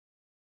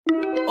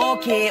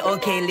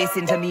Okay,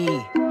 listen to me.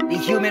 The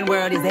human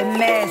world is a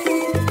mess.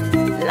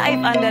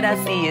 Life under the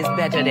sea is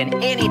better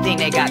than anything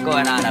they got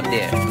going on up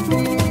there.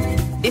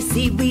 The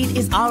seaweed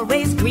is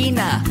always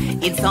greener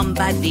in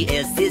somebody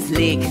else's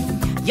lake.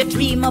 You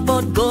dream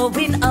about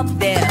going up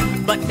there,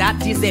 but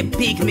that is a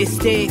big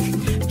mistake.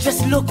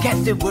 Just look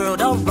at the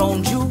world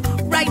around you,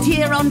 right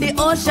here on the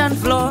ocean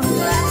floor.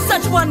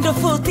 Such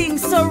wonderful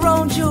things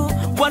surround you.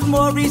 What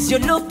more is you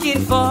looking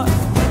for?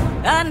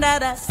 Under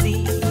the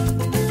sea,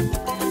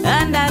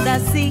 under the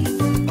sea.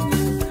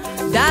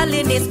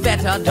 Darling, it's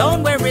better,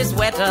 don't worry, it's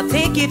wetter.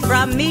 Take it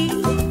from me.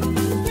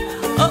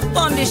 Up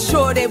on the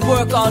shore they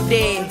work all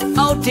day,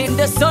 out in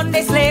the sun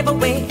they slave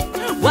away,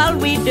 while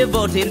we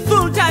devoting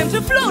full time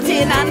to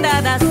floating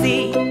under the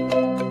sea.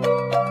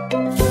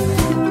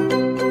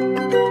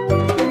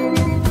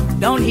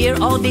 Down here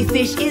all the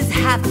fish is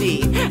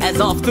happy, as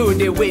off through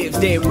the waves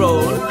they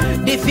roll.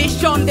 The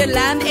fish on the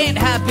land ain't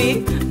happy,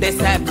 they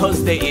sad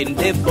cause they in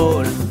the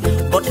bowl.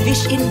 But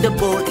fish in the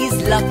bowl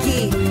is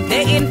lucky,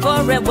 they in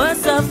for a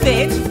worse of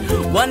fate.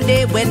 One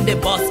day when the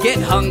boss get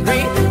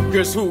hungry,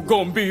 guess who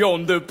gon' be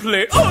on the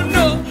plate? Oh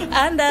no!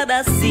 Under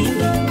the sea,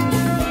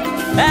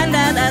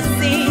 under the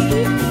sea.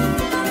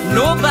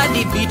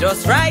 Nobody beat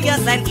us, fry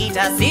us and eat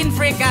us in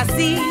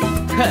fricassee.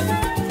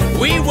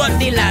 We what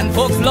the land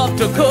folks love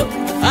to cook.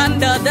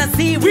 Under the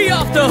sea, we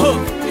off the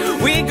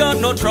hook. We got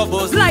no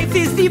troubles, life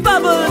is the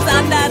bubbles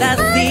under the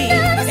sea.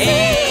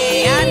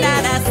 Hey,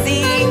 under the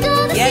sea.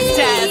 Yes,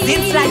 child,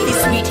 it's like the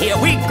sweet here.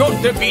 We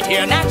got the beat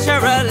here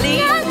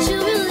naturally.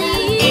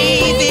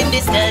 Even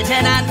the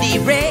sturgeon and the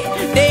ray,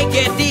 they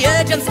get the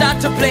urge and start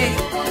to play.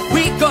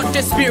 We got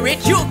the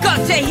spirit, you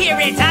got to hear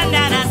it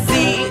under the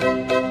sea.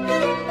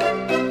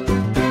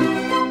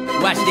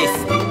 Watch this.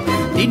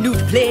 The newt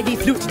play the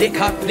flute, the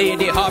harp play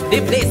the harp,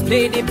 the bass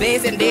play the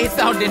bass, and they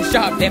sounding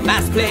sharp. The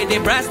bass play the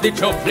brass, the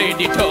chop play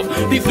the chop.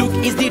 The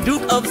fluke is the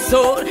duke of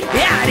soul.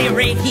 Yeah, the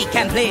ray he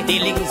can play the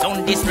lings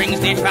on the strings.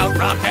 The trout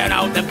rocking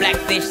out the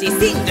blackfish. He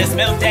sing the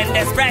smelt and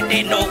the spread.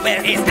 They know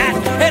where he's at,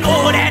 and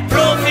all that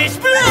blowfish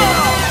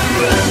blow.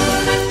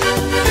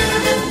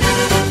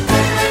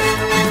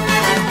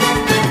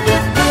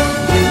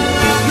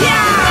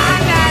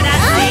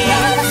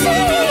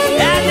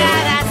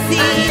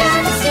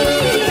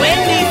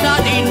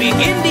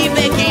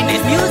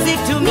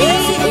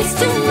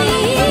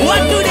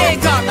 What do they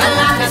got? A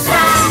lot of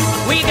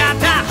stars. We got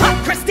the hot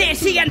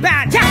crustacean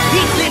band.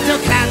 Each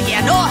little clown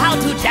here know how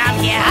to jam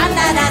here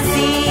under the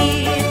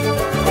sea.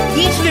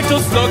 Each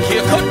little slug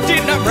here cut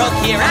in a rug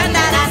here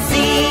under the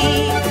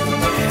sea.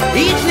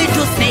 Each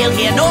little snail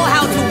here know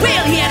how to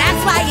whale here.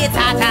 That's why it's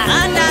hotter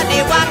under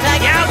the water.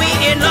 Yeah, we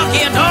in luck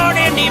here, torn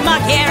in the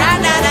muck here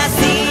under the